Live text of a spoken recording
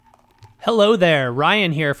Hello there,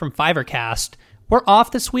 Ryan here from Fiverrcast. We're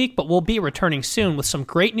off this week, but we'll be returning soon with some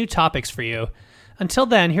great new topics for you. Until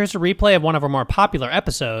then, here's a replay of one of our more popular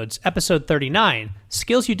episodes, episode 39,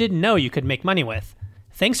 Skills You Didn't Know You Could Make Money With.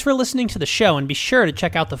 Thanks for listening to the show, and be sure to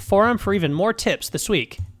check out the forum for even more tips this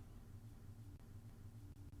week.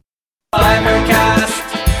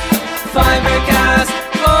 Fiverrcast,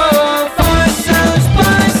 oh, for sellers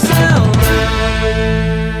by sellers.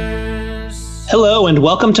 Hello, and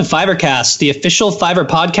welcome to Fiverrcast, the official Fiverr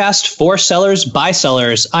podcast for sellers by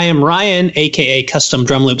sellers. I am Ryan, aka Custom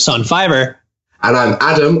Drum Loops on Fiverr. And I'm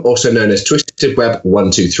Adam, also known as Twisted Web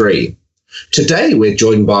 123. Today, we're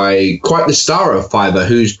joined by quite the star of Fiverr,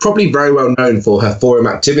 who's probably very well known for her forum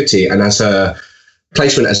activity and as her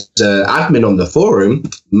placement as admin on the forum,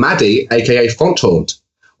 Maddie, aka Fonthaunt.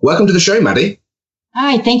 Welcome to the show, Maddie.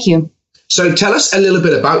 Hi, thank you. So tell us a little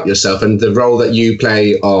bit about yourself and the role that you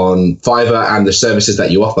play on Fiverr and the services that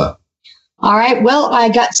you offer. All right. Well, I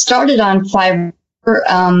got started on Fiverr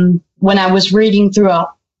when I was reading through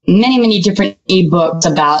many different ebooks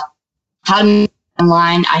about how to make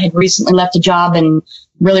online. I had recently left a job and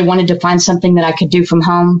really wanted to find something that I could do from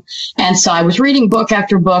home. And so I was reading book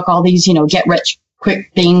after book, all these, get rich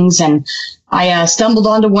quick things. And I stumbled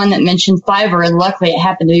onto one that mentioned Fiverr. And luckily it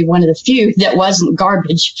happened to be one of the few that wasn't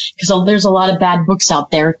garbage, because there's a lot of bad books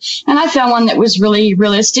out there. And I found one that was really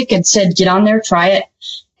realistic and said, get on there, try it.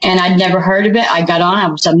 And I'd never heard of it. I got on. I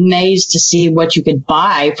was amazed to see what you could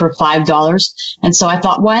buy for $5. And so I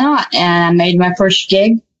thought, why not? And I made my first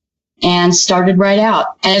gig and started right out.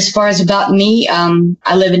 And as far as about me,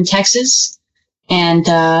 I live in Texas, and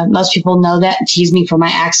most people know that and tease me for my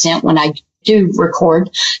accent when I do record.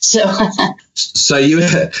 So you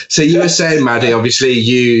were saying, Maddie, obviously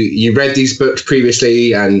you read these books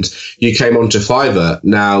previously and you came onto Fiverr.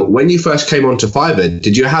 Now, when you first came onto Fiverr,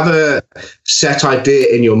 did you have a set idea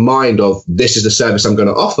in your mind of this is the service I'm going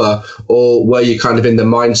to offer, or were you kind of in the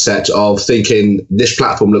mindset of thinking this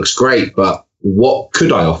platform looks great, but what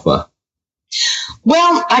could I offer?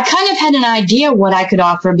 Well, I kind of had an idea what I could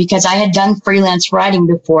offer because I had done freelance writing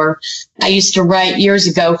before. I used to write years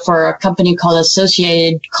ago for a company called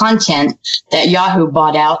Associated Content that Yahoo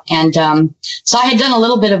bought out. And so I had done a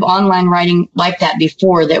little bit of online writing like that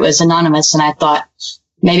before that was anonymous. And I thought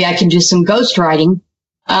maybe I could do some ghost writing.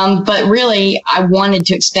 But really, I wanted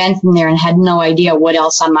to expand from there and had no idea what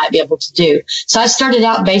else I might be able to do. So I started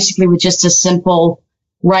out basically with just a simple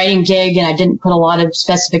writing gig, and I didn't put a lot of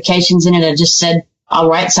specifications in it. I just said, I'll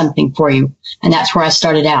write something for you. And that's where I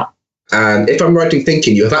started out. And if I'm right in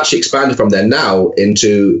thinking, you have actually expanded from there now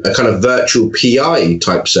into a kind of virtual PI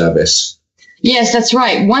type service. Yes, that's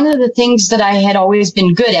right. One of the things that I had always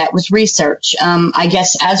been good at was research. I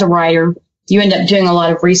guess as a writer, you end up doing a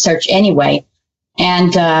lot of research anyway.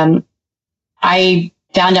 And I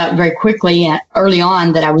found out very quickly early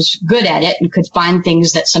on that I was good at it and could find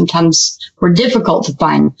things that sometimes were difficult to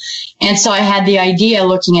find. And so I had the idea,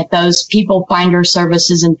 looking at those people finder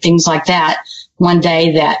services and things like that one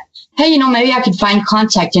day, that, hey, maybe I could find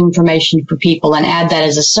contact information for people and add that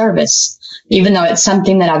as a service. Even though it's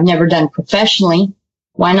something that I've never done professionally,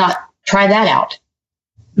 why not try that out?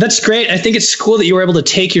 That's great. I think it's cool that you were able to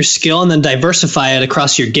take your skill and then diversify it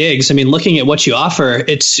across your gigs. I mean, looking at what you offer,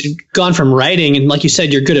 it's gone from writing, and like you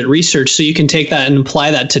said, you're good at research, so you can take that and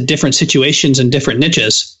apply that to different situations and different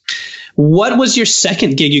niches. What was your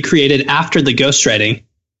second gig you created after the ghostwriting?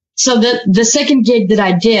 So the second gig that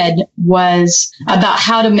I did was about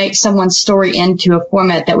how to make someone's story into a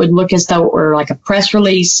format that would look as though it were like a press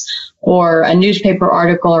release or a newspaper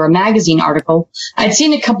article or a magazine article. I'd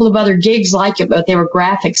seen a couple of other gigs like it, but they were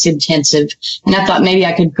graphics intensive. And I thought maybe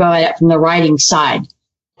I could go at it from the writing side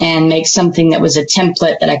and make something that was a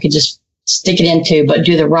template that I could just stick it into, but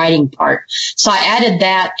do the writing part. So I added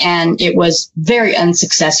that, and it was very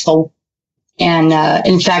unsuccessful. And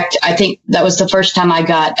in fact, I think that was the first time I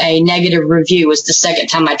got a negative review, was the second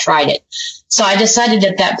time I tried it. So I decided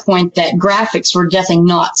at that point that graphics were definitely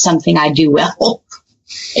not something I do well,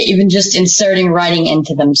 even just inserting writing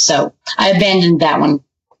into them. So I abandoned that one.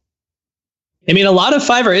 I mean, a lot of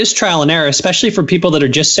Fiverr is trial and error, especially for people that are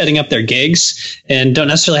just setting up their gigs and don't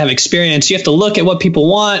necessarily have experience. You have to look at what people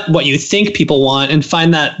want, what you think people want, and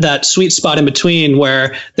find that sweet spot in between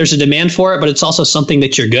where there's a demand for it, but it's also something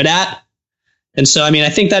that you're good at. And so, I mean, I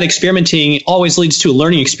think that experimenting always leads to a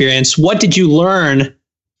learning experience. What did you learn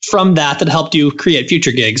from that helped you create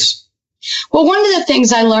future gigs? Well, one of the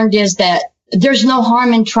things I learned is that there's no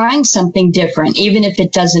harm in trying something different, even if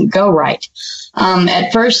it doesn't go right.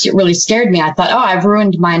 At first, it really scared me. I thought, I've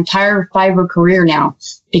ruined my entire Fiverr career now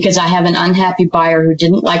because I have an unhappy buyer who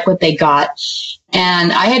didn't like what they got.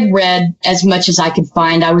 And I had read as much as I could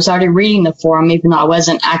find. I was already reading the forum, even though I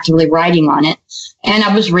wasn't actively writing on it. And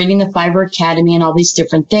I was reading the Fiverr Academy and all these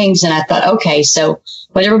different things. And I thought, okay, so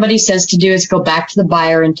what everybody says to do is go back to the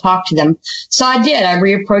buyer and talk to them. So I did. I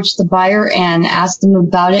reapproached the buyer and asked them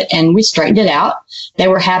about it, and we straightened it out. They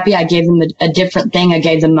were happy. I gave them a different thing. I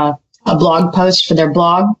gave them a blog post for their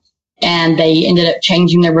blog, and they ended up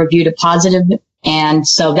changing their review to positive. And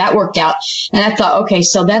so that worked out. And I thought, okay,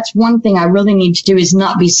 so that's one thing I really need to do is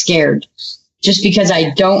not be scared. Just because I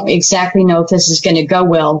don't exactly know if this is going to go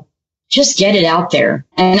well, just get it out there.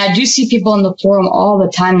 And I do see people in the forum all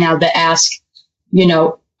the time now that ask,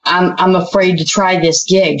 I'm afraid to try this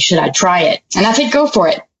gig. Should I try it? And I think go for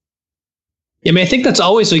it. I mean, I think that's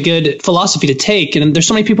always a good philosophy to take. And there's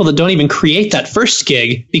so many people that don't even create that first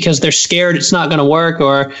gig because they're scared it's not going to work,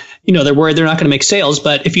 or, they're worried they're not going to make sales.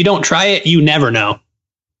 But if you don't try it, you never know.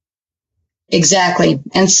 Exactly.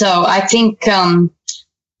 And so I think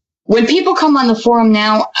when people come on the forum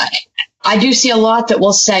now, I do see a lot that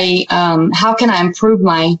will say, how can I improve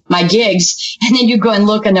my gigs? And then you go and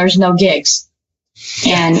look and there's no gigs.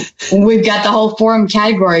 And we've got the whole forum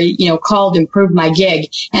category, called Improve My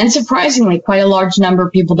Gig. And surprisingly, quite a large number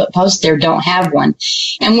of people that post there don't have one.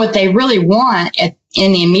 And what they really want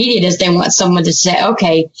in the immediate is they want someone to say,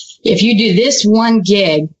 okay, if you do this one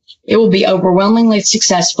gig, it will be overwhelmingly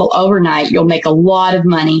successful overnight. You'll make a lot of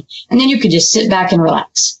money. And then you could just sit back and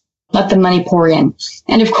relax. Let the money pour in.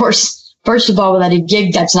 And of course, first of all, without a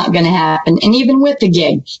gig, that's not going to happen. And even with the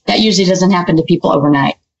gig, that usually doesn't happen to people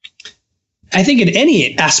overnight. I think in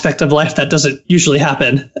any aspect of life, that doesn't usually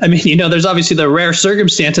happen. I mean, there's obviously the rare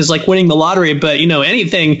circumstances like winning the lottery, but,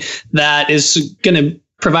 anything that is going to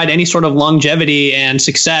provide any sort of longevity and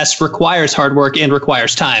success requires hard work and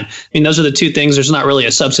requires time. I mean, those are the two things there's not really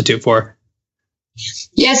a substitute for.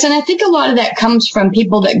 Yes. And I think a lot of that comes from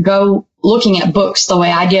people that go looking at books the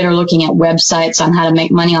way I did, or looking at websites on how to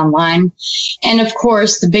make money online. And of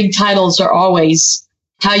course, the big titles are always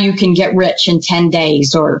how you can get rich in 10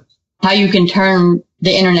 days or how you can turn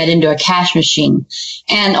the internet into a cash machine.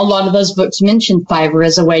 And a lot of those books mention Fiverr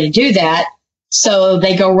as a way to do that. So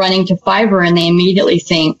they go running to Fiverr and they immediately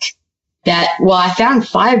think that, well, I found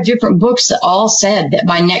 5 different books that all said that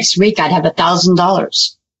by next week I'd have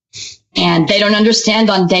 $1,000. And they don't understand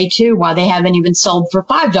on day 2 why they haven't even sold for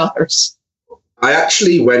 $5. I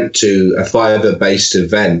actually went to a Fiverr-based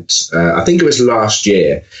event, I think it was last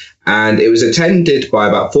year, and it was attended by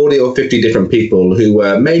about 40 or 50 different people who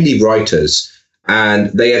were mainly writers.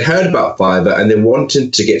 And they had heard about Fiverr and they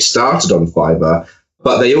wanted to get started on Fiverr,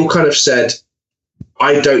 but they all kind of said,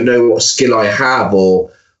 I don't know what skill I have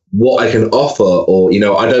or what I can offer, or,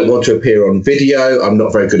 I don't want to appear on video. I'm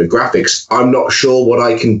not very good at graphics. I'm not sure what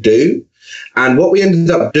I can do. And what we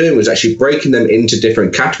ended up doing was actually breaking them into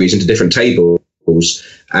different categories, into different tables,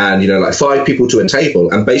 and, like 5 people to a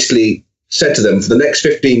table, and basically said to them, for the next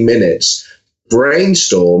 15 minutes,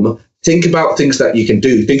 brainstorm, think about things that you can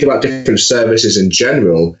do, think about different services in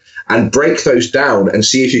general, and break those down and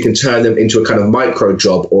see if you can turn them into a kind of micro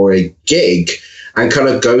job or a gig and kind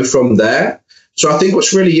of go from there. So I think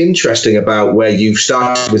what's really interesting about where you've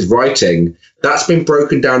started with writing, that's been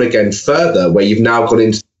broken down again further, where you've now gone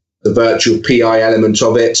into the virtual PI element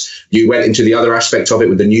of it. You went into the other aspect of it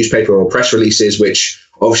with the newspaper or press releases, which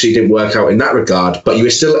obviously didn't work out in that regard, but you were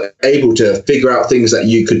still able to figure out things that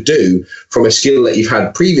you could do from a skill that you've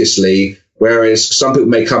had previously. Whereas some people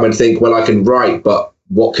may come and think, well, I can write, but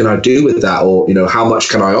what can I do with that? Or, how much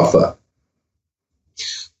can I offer?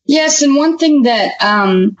 Yes. And one thing that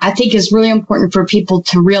I think is really important for people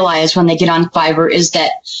to realize when they get on Fiverr is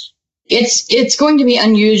that it's going to be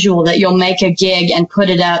unusual that you'll make a gig and put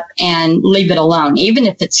it up and leave it alone. Even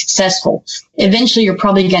if it's successful, eventually you're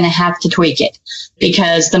probably going to have to tweak it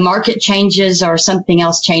because the market changes or something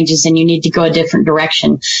else changes and you need to go a different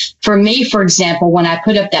direction. For me, for example, when I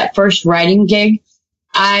put up that first writing gig,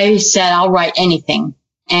 I said, I'll write anything.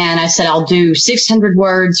 And I said, I'll do 600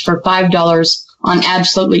 words for $5 on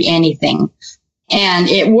absolutely anything. And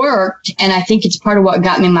it worked. And I think it's part of what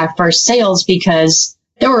got me my first sales because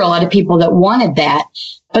there were a lot of people that wanted that.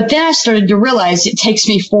 But then I started to realize it takes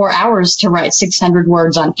me 4 hours to write 600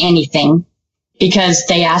 words on anything because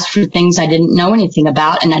they asked for things I didn't know anything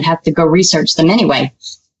about and I'd have to go research them anyway.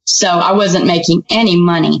 So I wasn't making any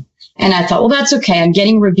money. And I thought, well, that's okay. I'm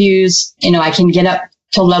getting reviews. I can get up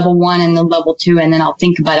to level 1 and then level 2, and then I'll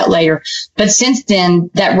think about it later. But since then,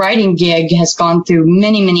 that writing gig has gone through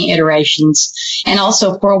many, many iterations. And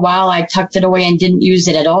also for a while, I tucked it away and didn't use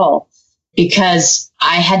it at all because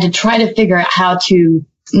I had to try to figure out how to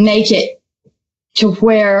make it to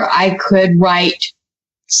where I could write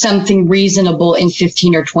something reasonable in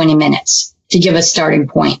 15 or 20 minutes to give a starting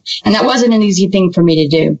point. And that wasn't an easy thing for me to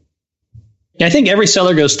do. Yeah, I think every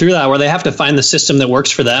seller goes through that where they have to find the system that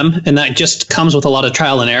works for them. And that just comes with a lot of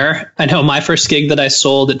trial and error. I know my first gig that I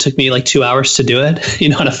sold, it took me like 2 hours to do it,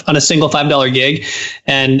 on a single $5 gig.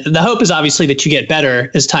 And the hope is obviously that you get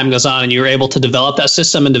better as time goes on and you're able to develop that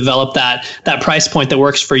system and develop that price point that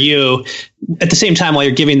works for you at the same time while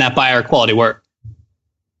you're giving that buyer quality work.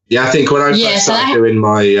 Yeah, I think when I first started doing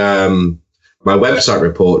my website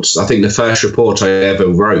reports, I think the first report I ever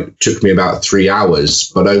wrote took me about 3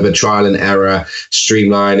 hours, but over trial and error,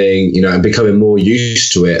 streamlining, and becoming more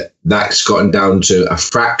used to it, that's gotten down to a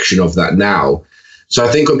fraction of that now. So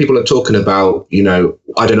I think when people are talking about,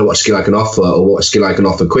 I don't know what skill I can offer or what skill I can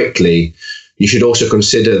offer quickly, you should also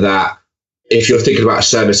consider that if you're thinking about a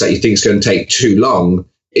service that you think is going to take too long,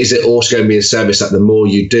 is it also going to be a service that the more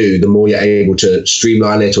you do, the more you're able to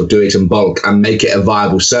streamline it or do it in bulk and make it a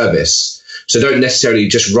viable service? So don't necessarily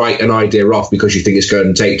just write an idea off because you think it's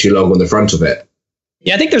going to take too long on the front of it.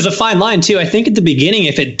 Yeah, I think there's a fine line too. I think at the beginning,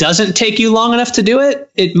 if it doesn't take you long enough to do it,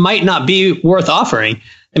 it might not be worth offering.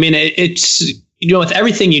 I mean, it's, with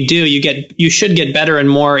everything you do, you should get better and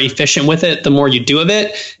more efficient with it the more you do of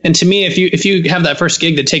it. And to me, if you have that first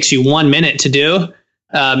gig that takes you 1 minute to do,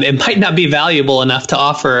 it might not be valuable enough to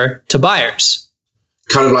offer to buyers.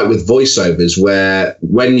 Kind of like with voiceovers, where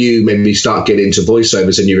when you maybe start getting into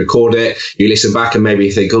voiceovers and you record it, you listen back and maybe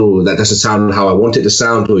you think, oh, that doesn't sound how I want it to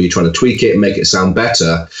sound, or you're trying to tweak it and make it sound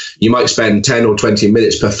better. You might spend 10 or 20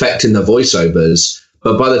 minutes perfecting the voiceovers,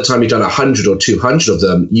 but by the time you've done 100 or 200 of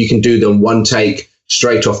them, you can do them one take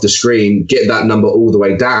straight off the screen, get that number all the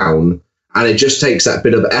way down. And it just takes that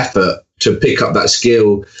bit of effort to pick up that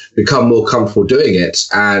skill, become more comfortable doing it,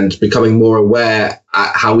 and becoming more aware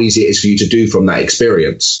at how easy it is for you to do from that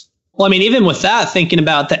experience. Well, I mean, even with that, thinking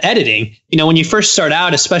about the editing, when you first start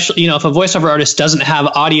out, especially, if a voiceover artist doesn't have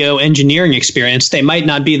audio engineering experience, they might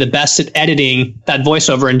not be the best at editing that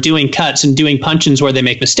voiceover and doing cuts and doing punch-ins where they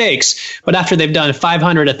make mistakes. But after they've done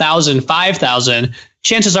 500, 1,000, 5,000,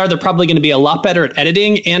 chances are they're probably going to be a lot better at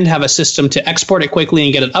editing and have a system to export it quickly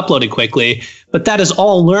and get it uploaded quickly. But that is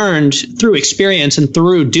all learned through experience and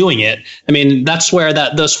through doing it. I mean, that's where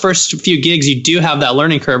those first few gigs, you do have that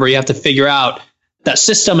learning curve where you have to figure out that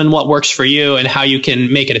system and what works for you and how you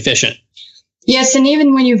can make it efficient. Yes. And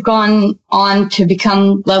even when you've gone on to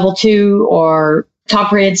become level 2 or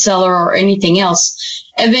top rated seller or anything else,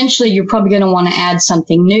 eventually you're probably going to want to add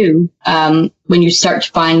something new when you start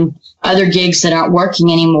to find other gigs that aren't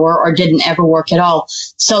working anymore or didn't ever work at all.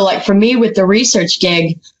 So like for me with the research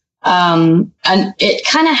gig, and it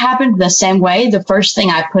kind of happened the same way. The first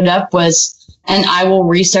thing I put up was, and I will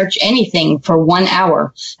research anything for 1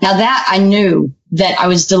 hour. Now that I knew that I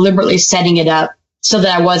was deliberately setting it up so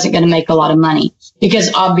that I wasn't going to make a lot of money,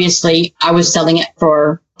 because obviously I was selling it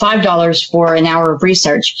for $5 for an hour of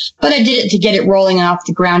research, but I did it to get it rolling off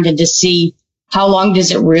the ground and to see how long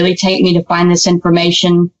does it really take me to find this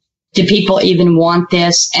information? Do people even want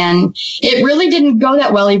this? And it really didn't go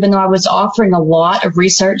that well, even though I was offering a lot of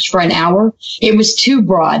research for an hour. It was too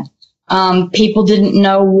broad. People didn't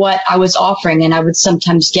know what I was offering, and I would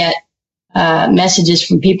sometimes get messages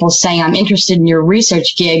from people saying, I'm interested in your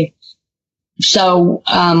research gig. So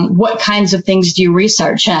what kinds of things do you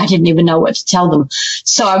research? And I didn't even know what to tell them.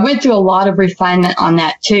 So I went through a lot of refinement on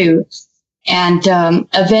that too. And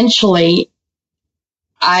eventually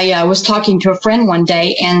I was talking to a friend one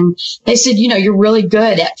day, and they said, you're really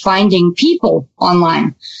good at finding people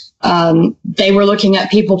online. They were looking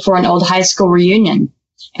at people for an old high school reunion.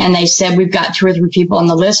 And they said, we've got 2 or 3 people on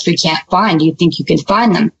the list we can't find. Do you think you can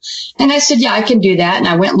find them? And I said, yeah, I can do that. And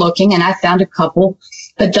I went looking and I found a couple.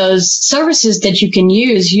 But those services that you can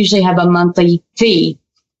use usually have a monthly fee.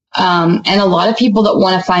 And a lot of people that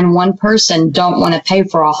want to find one person don't want to pay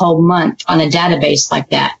for a whole month on a database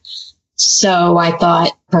like that. So I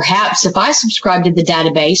thought perhaps if I subscribe to the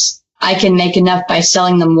database, I can make enough by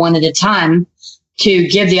selling them one at a time to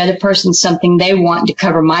give the other person something they want to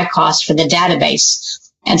cover my cost for the database.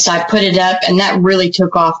 And so I put it up, and that really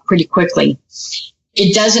took off pretty quickly.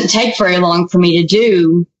 It doesn't take very long for me to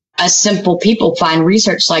do a simple people find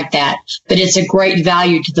research like that, but it's a great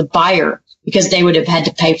value to the buyer because they would have had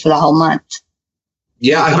to pay for the whole month.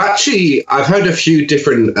 Yeah, I've heard a few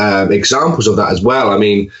different examples of that as well. I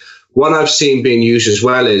mean, one I've seen being used as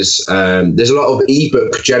well is there's a lot of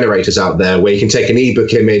ebook generators out there where you can take an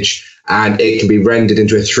ebook image and it can be rendered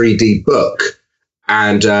into a 3D book.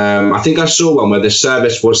 And I think I saw one where the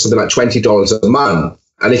service was something like $20 a month.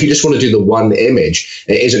 And if you just want to do the one image,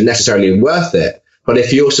 it isn't necessarily worth it. But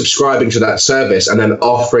if you're subscribing to that service and then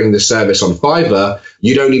offering the service on Fiverr,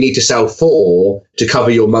 you'd only need to sell 4 to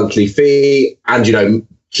cover your monthly fee and,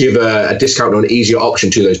 give a discount on an easier option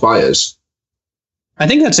to those buyers. I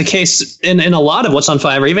think that's the case in a lot of what's on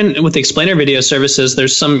Fiverr. Even with the explainer video services,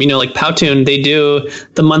 there's some, like Powtoon, they do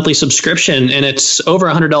the monthly subscription and it's over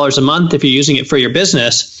 $100 a month if you're using it for your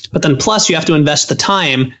business. But then plus you have to invest the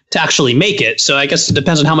time to actually make it. So I guess it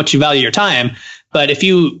depends on how much you value your time. But if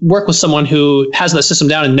you work with someone who has that system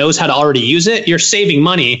down and knows how to already use it, you're saving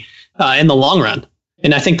money in the long run.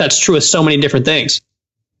 And I think that's true with so many different things.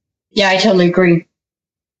 Yeah, I totally agree.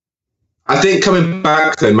 I think coming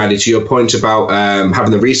back then, Maddie, to your point about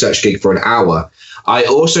having the research gig for an hour, I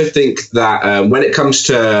also think that when it comes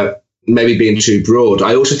to maybe being too broad,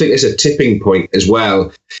 I also think there's a tipping point as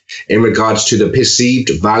well in regards to the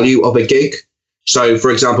perceived value of a gig. So,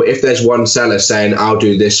 for example, if there's one seller saying, I'll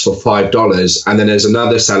do this for $5, and then there's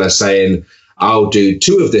another seller saying, I'll do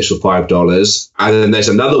 2 of this for $5, and then there's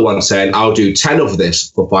another one saying, I'll do 10 of this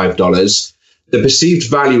for $5, the perceived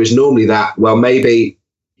value is normally that, well, maybe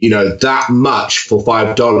that much for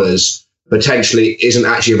 $5 potentially isn't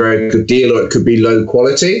actually a very good deal, or it could be low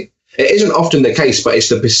quality. It isn't often the case, but it's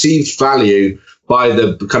the perceived value by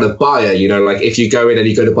the kind of buyer. Like if you go in and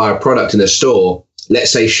you go to buy a product in a store,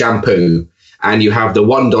 let's say shampoo, and you have the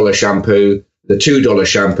 $1 shampoo, the $2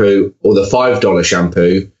 shampoo, or the $5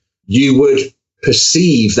 shampoo, you would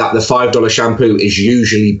perceive that the $5 shampoo is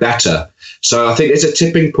usually better. So I think there's a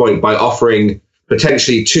tipping point by offering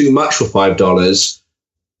potentially too much for $5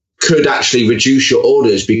 could actually reduce your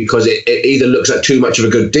orders because it either looks like too much of a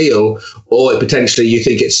good deal, or potentially you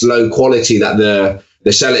think it's low quality that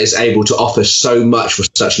the seller is able to offer so much for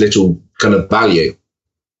such little kind of value.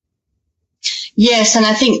 Yes, and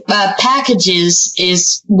I think packages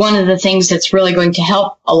is one of the things that's really going to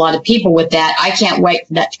help a lot of people with that. I can't wait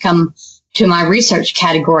for that to come to my research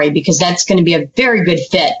category because that's going to be a very good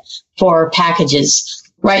fit for packages.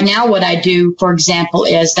 Right now, what I do, for example,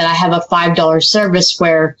 is that I have a $5 service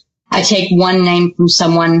where I take one name from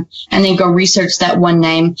someone and then go research that one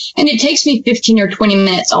name. And it takes me 15 or 20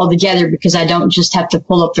 minutes altogether because I don't just have to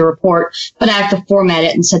pull up the report, but I have to format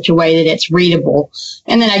it in such a way that it's readable.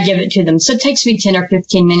 And then I give it to them. So it takes me 10 or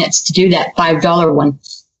 15 minutes to do that $5 one.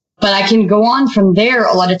 But I can go on from there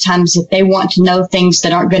a lot of times if they want to know things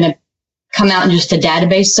that aren't going to come out in just a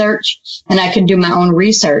database search. And I can do my own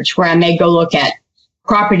research where I may go look at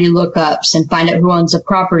property lookups and find out who owns a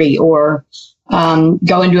property, or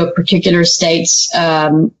go into a particular state's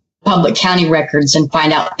public county records and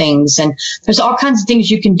find out things. And there's all kinds of things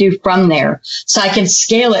you can do from there. So I can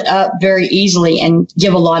scale it up very easily and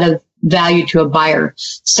give a lot of value to a buyer.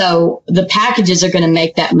 So the packages are going to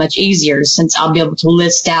make that much easier since I'll be able to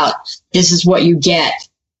list out, this is what you get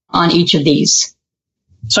on each of these.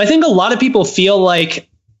 So I think a lot of people feel like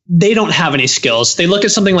they don't have any skills. They look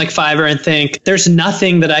at something like Fiverr and think there's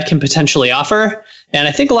nothing that I can potentially offer. And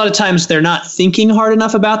I think a lot of times they're not thinking hard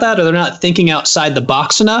enough about that, or they're not thinking outside the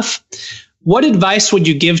box enough. What advice would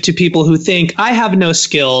you give to people who think I have no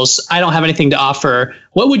skills, I don't have anything to offer?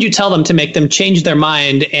 What would you tell them to make them change their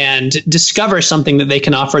mind and discover something that they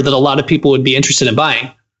can offer that a lot of people would be interested in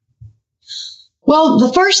buying? Well,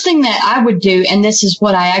 the first thing that I would do, and this is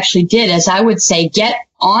what I actually did, is I would say get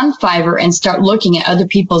on Fiverr and start looking at other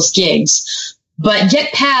people's gigs, but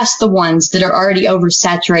get past the ones that are already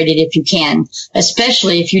oversaturated if you can,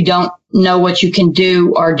 especially if you don't know what you can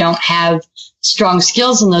do or don't have strong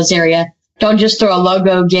skills in those areas. Don't just throw a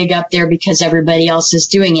logo gig up there because everybody else is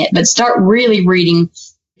doing it, but start really reading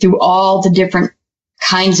through all the different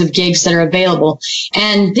kinds of gigs that are available.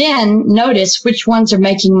 And then notice which ones are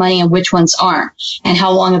making money and which ones aren't, and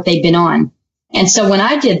how long have they been on. And so when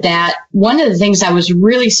I did that, one of the things I was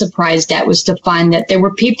really surprised at was to find that there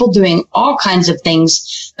were people doing all kinds of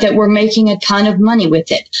things that were making a ton of money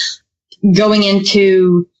with it. Going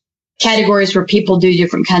into categories where people do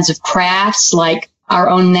different kinds of crafts, like our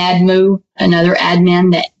own Madmu, another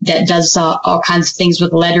admin that does all kinds of things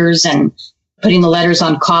with letters and putting the letters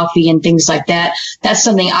on coffee and things like that. That's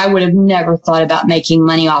something I would have never thought about making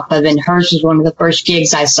money off of. And hers was one of the first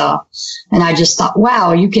gigs I saw. And I just thought,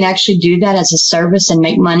 wow, you can actually do that as a service and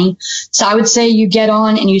make money. So I would say you get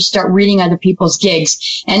on and you start reading other people's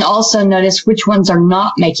gigs, and also notice which ones are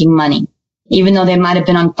not making money. Even though they might have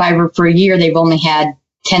been on Fiverr for a year, they've only had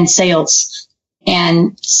 10 sales,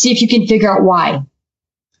 and see if you can figure out why.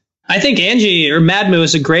 I think Angie or Madmu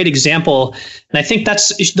is a great example. And I think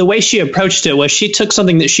that's the way she approached it was she took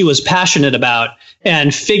something that she was passionate about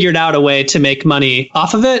and figured out a way to make money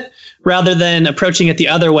off of it rather than approaching it the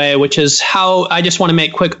other way, which is how I just want to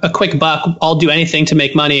make a quick buck. I'll do anything to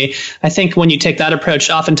make money. I think when you take that approach,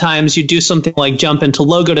 oftentimes you do something like jump into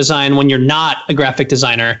logo design when you're not a graphic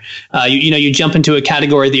designer. You jump into a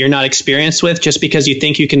category that you're not experienced with just because you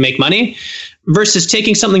think you can make money, versus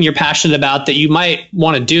taking something you're passionate about that you might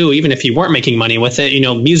want to do even if you weren't making money with it.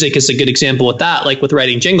 Music is a good example with that, like with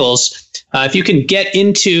writing jingles. If you can get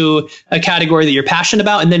into a category that you're passionate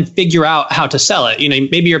about and then figure out how to sell it,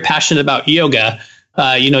 maybe you're passionate about yoga.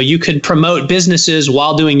 You could promote businesses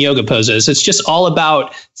while doing yoga poses. It's just all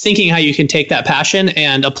about thinking how you can take that passion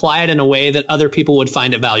and apply it in a way that other people would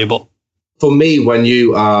find it valuable. For me, when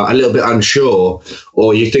you are a little bit unsure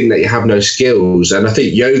or you think that you have no skills, and I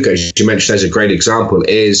think yoga, as you mentioned, as a great example,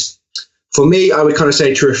 is, for me, I would kind of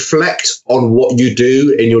say to reflect on what you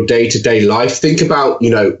do in your day-to-day life. Think about,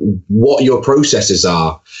 what your processes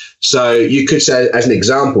are. So you could say, as an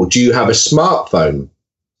example, do you have a smartphone?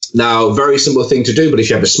 Now, very simple thing to do, but if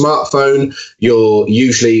you have a smartphone, you're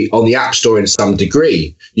usually on the App Store in some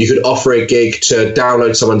degree. You could offer a gig to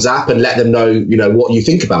download someone's app and let them know, what you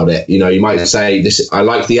think about it. You might say, I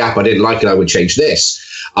like the app, I didn't like it, I would change this.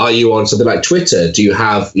 Are you on something like Twitter? Do you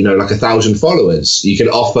have, like 1,000 followers? You can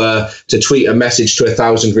offer to tweet a message to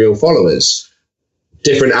 1,000 real followers.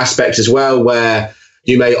 Different aspects as well, where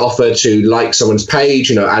you may offer to like someone's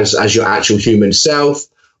page, as your actual human self.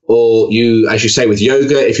 Or you, as you say, with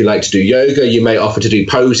yoga, if you like to do yoga, you may offer to do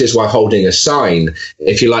poses while holding a sign.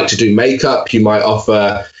 If you like to do makeup, you might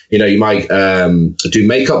offer, do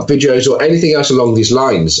makeup videos or anything else along these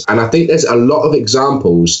lines. And I think there's a lot of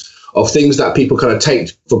examples of things that people kind of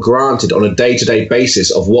take for granted on a day-to-day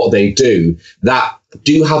basis of what they do that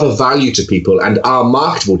do have a value to people and are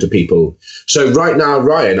marketable to people. So right now,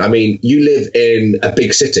 Ryan, you live in a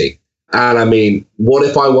big city. And what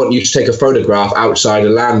if I want you to take a photograph outside a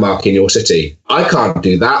landmark in your city? I can't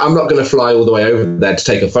do that. I'm not going to fly all the way over there to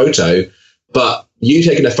take a photo. But you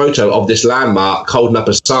taking a photo of this landmark, holding up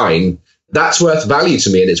a sign, that's worth value to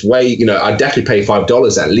me. And it's way, I'd definitely pay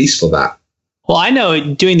 $5 at least for that. Well, I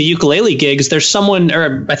know doing the ukulele gigs, there's someone,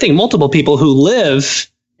 or I think multiple people who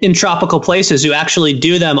live in tropical places who actually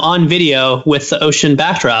do them on video with the ocean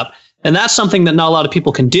backdrop. And that's something that not a lot of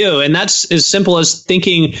people can do. And that's as simple as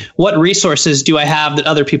thinking, what resources do I have that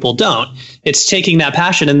other people don't? It's taking that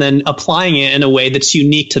passion and then applying it in a way that's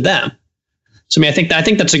unique to them. So, I think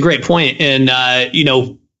that's a great point. And,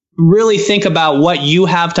 really think about what you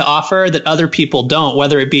have to offer that other people don't,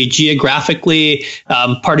 whether it be geographically,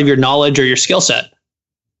 part of your knowledge or your skill set.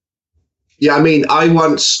 Yeah, I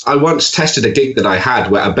once tested a gig that I had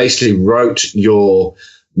where I basically wrote your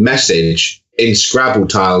message in Scrabble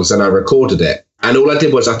tiles and I recorded it. And all I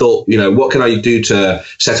did was I thought, what can I do to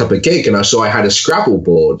set up a gig? And I saw I had a Scrabble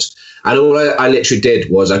board. And all I literally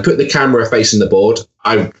did was I put the camera facing the board.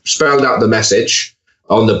 I spelled out the message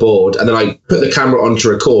on the board and then I put the camera on to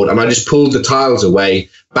record and I just pulled the tiles away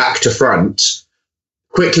back to front,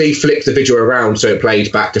 quickly flicked the video around so it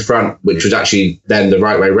played back to front, which was actually then the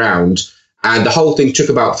right way round. And the whole thing took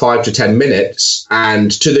about 5 to 10 minutes.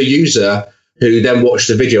 And to the user who then watched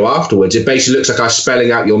the video afterwards, it basically looks like I was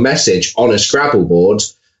spelling out your message on a Scrabble board.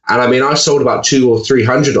 And I sold about 200 or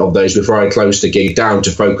 300 of those before I closed the gig down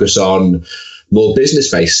to focus on more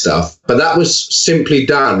business-based stuff. But that was simply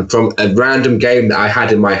done from a random game that I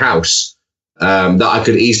had in my house that I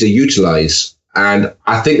could easily utilize. And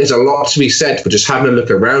I think there's a lot to be said for just having a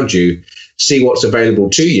look around you, see what's available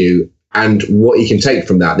to you and what you can take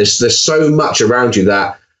from that. There's so much around you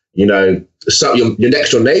that, your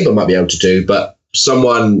next door neighbor might be able to do, but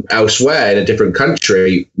someone elsewhere in a different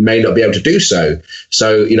country may not be able to do so.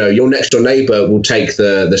 So, your next door neighbor will take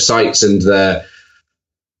the sites and the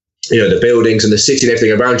buildings and the city and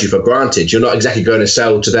everything around you for granted. You're not exactly going to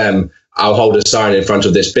sell to them, I'll hold a sign in front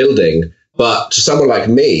of this building. But to someone like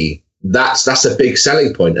me, that's a big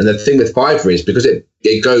selling point. And the thing with Fiverr is because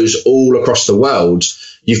it goes all across the world,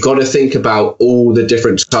 you've got to think about all the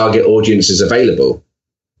different target audiences available.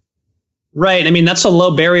 Right. That's a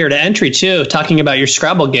low barrier to entry, too. Talking about your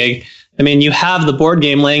Scrabble gig. You have the board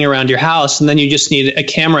game laying around your house and then you just need a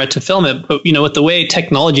camera to film it. But, with the way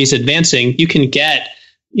technology is advancing, you can get,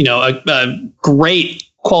 a great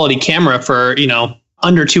quality camera for,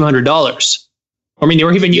 under $200. Or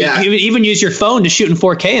even even use your phone to shoot in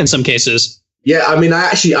 4K in some cases. Yeah.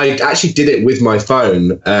 I actually did it with my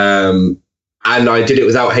phone. And I did it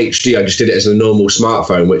without HD. I just did it as a normal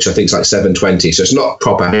smartphone, which I think is like 720. So it's not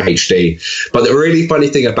proper HD. But the really funny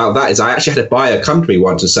thing about that is I actually had to buy a company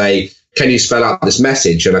once to say, can you spell out this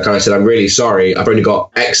message? And I kind of said, I'm really sorry. I've only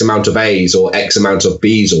got X amount of A's or X amount of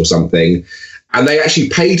B's or something. And they actually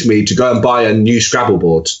paid me to go and buy a new Scrabble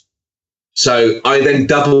board. So I then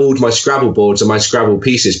doubled my Scrabble boards and my Scrabble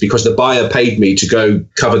pieces because the buyer paid me to go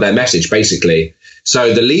cover their message, basically.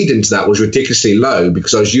 So the lead into that was ridiculously low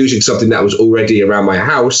because I was using something that was already around my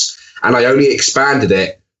house, and I only expanded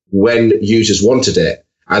it when users wanted it.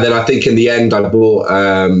 And then I think in the end, I bought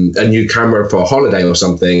a new camera for a holiday or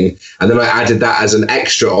something. And then I added that as an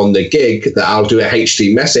extra on the gig that I'll do a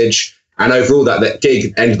HD message. And overall, that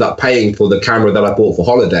gig ended up paying for the camera that I bought for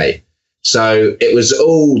holiday. So it was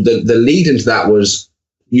all the lead into that was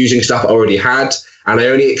using stuff I already had. And I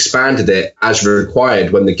only expanded it as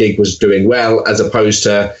required when the gig was doing well, as opposed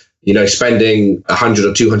to, spending $100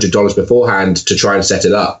 or $200 beforehand to try and set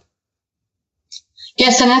it up.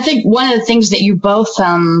 Yes, and I think one of the things that you both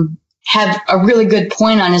have a really good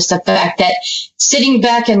point on is the fact that sitting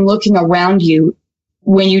back and looking around you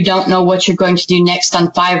when you don't know what you're going to do next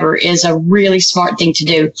on Fiverr is a really smart thing to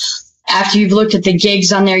do. After you've looked at the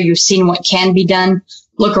gigs on there, you've seen what can be done,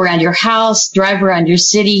 look around your house, drive around your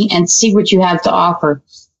city, and see what you have to offer.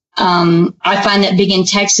 I find that being in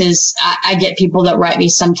Texas, I get people that write me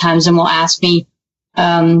sometimes and will ask me,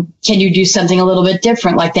 can you do something a little bit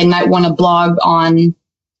different? Like they might want to blog on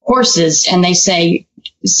horses, and they say,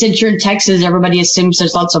 since you're in Texas, everybody assumes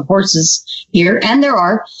there's lots of horses here, and there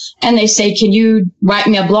are. And they say, can you write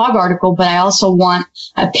me a blog article, but I also want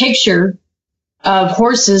a picture of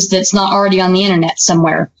horses that's not already on the internet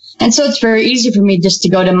somewhere. And so it's very easy for me just to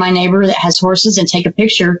go to my neighbor that has horses and take a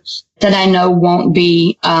picture that I know won't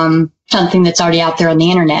be something that's already out there on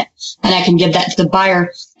the internet. And I can give that to the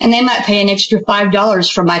buyer, and they might pay an extra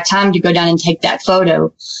 $5 for my time to go down and take that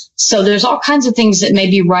photo. So there's all kinds of things that may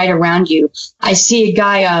be right around you. I see a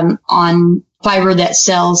guy on Fiverr that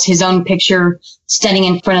sells his own picture standing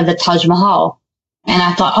in front of the Taj Mahal. And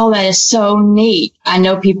I thought, oh, that is so neat. I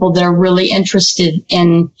know people that are really interested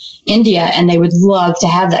in India, and they would love to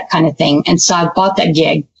have that kind of thing. And so I bought that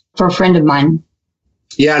gig for a friend of mine.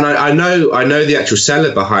 Yeah, and I know the actual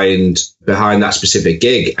seller behind that specific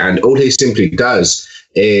gig, and all he simply does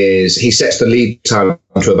is he sets the lead time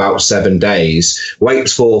to about 7 days,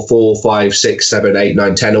 waits for 4, 5, 6, 7, 8,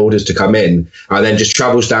 9, 10 orders to come in, and then just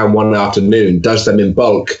travels down one afternoon, does them in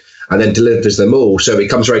bulk, and then delivers them all. So it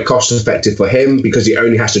becomes very cost effective for him because he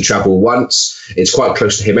only has to travel once. It's quite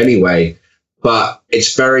close to him anyway, but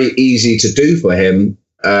it's very easy to do for him.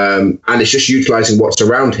 And it's just utilizing what's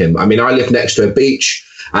around him. I mean, I live next to a beach,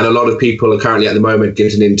 and a lot of people are currently at the moment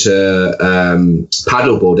getting into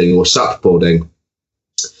paddleboarding or supboarding.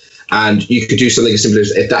 And you could do something as simple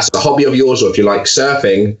as, if that's a hobby of yours, or if you like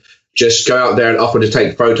surfing, just go out there and offer to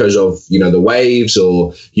take photos of, the waves,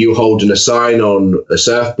 or you holding a sign on a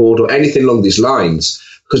surfboard, or anything along these lines.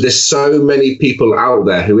 Because there's so many people out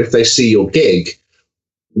there who, if they see your gig,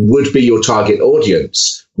 would be your target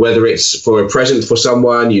audience, whether it's for a present for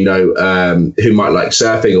someone, who might like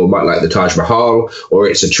surfing or might like the Taj Mahal, or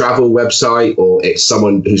it's a travel website, or it's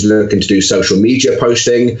someone who's looking to do social media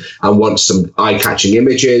posting and wants some eye-catching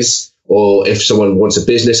images. Or if someone wants a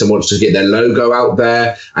business and wants to get their logo out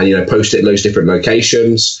there and, post it in those different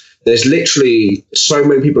locations. There's literally so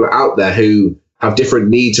many people out there who have different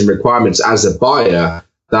needs and requirements as a buyer,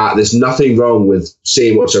 that there's nothing wrong with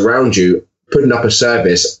seeing what's around you, putting up a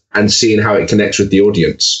service and seeing how it connects with the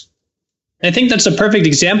audience. I think that's a perfect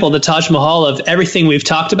example, the Taj Mahal, of everything we've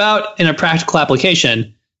talked about in a practical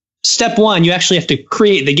application. Step 1, you actually have to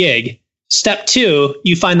create the gig. Step 2,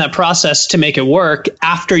 you find that process to make it work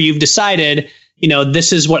after you've decided,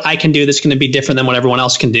 this is what I can do that's going to be different than what everyone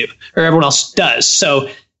else can do, or everyone else does. So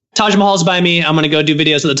Taj Mahal's by me. I'm going to go do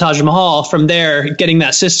videos at the Taj Mahal. From there, getting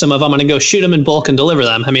that system of I'm going to go shoot them in bulk and deliver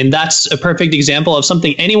them. I mean, that's a perfect example of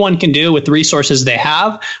something anyone can do with the resources they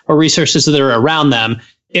have or resources that are around them,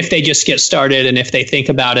 if they just get started and if they think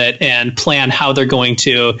about it and plan how they're going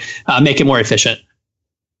to make it more efficient.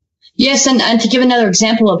 Yes, and to give another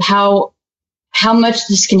example of how much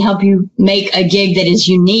this can help you make a gig that is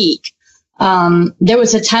unique. There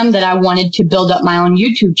was a time that I wanted to build up my own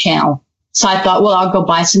YouTube channel. So I thought, well, I'll go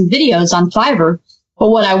buy some videos on Fiverr.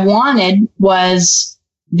 But what I wanted was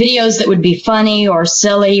videos that would be funny or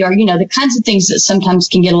silly, or, the kinds of things that sometimes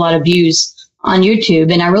can get a lot of views on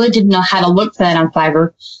YouTube. And I really didn't know how to look for that on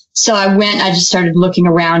Fiverr. So I just started looking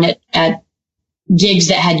around at gigs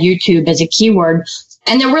that had YouTube as a keyword.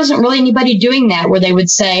 And there wasn't really anybody doing that, where they would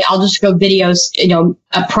say, I'll just go videos,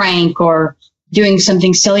 a prank or doing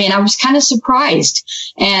something silly. And I was kind of surprised.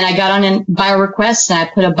 And I got on a buyer request, and I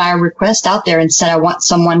put a buyer request out there and said, I want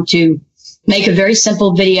someone to make a very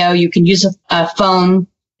simple video. You can use a phone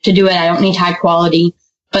to do it. I don't need high quality.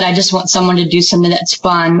 but I just want someone to do something that's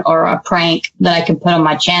fun or a prank that I can put on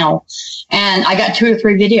my channel. And I got 2 or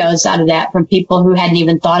 3 videos out of that from people who hadn't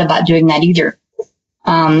even thought about doing that either.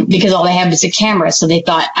 Because all they have is a camera. So they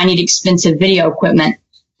thought, I need expensive video equipment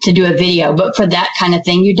to do a video. But for that kind of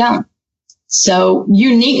thing, you don't. So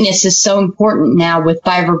uniqueness is so important now with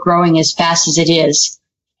Fiverr growing as fast as it is.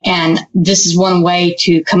 And this is one way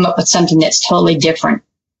to come up with something that's totally different.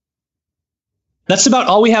 That's about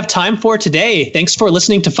all we have time for today. Thanks for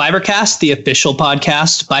listening to Fiverrcast, the official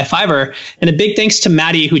podcast by Fiverr. And a big thanks to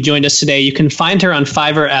Maddie, who joined us today. You can find her on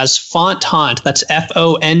Fiverr as Fonthaunt. That's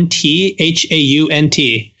Fonthaunt.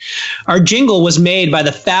 Our jingle was made by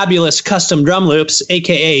the fabulous Custom Drum Loops,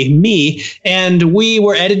 aka me, and we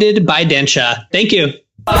were edited by Densha. Thank you.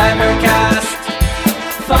 Fiverrcast.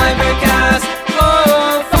 Fiverrcast.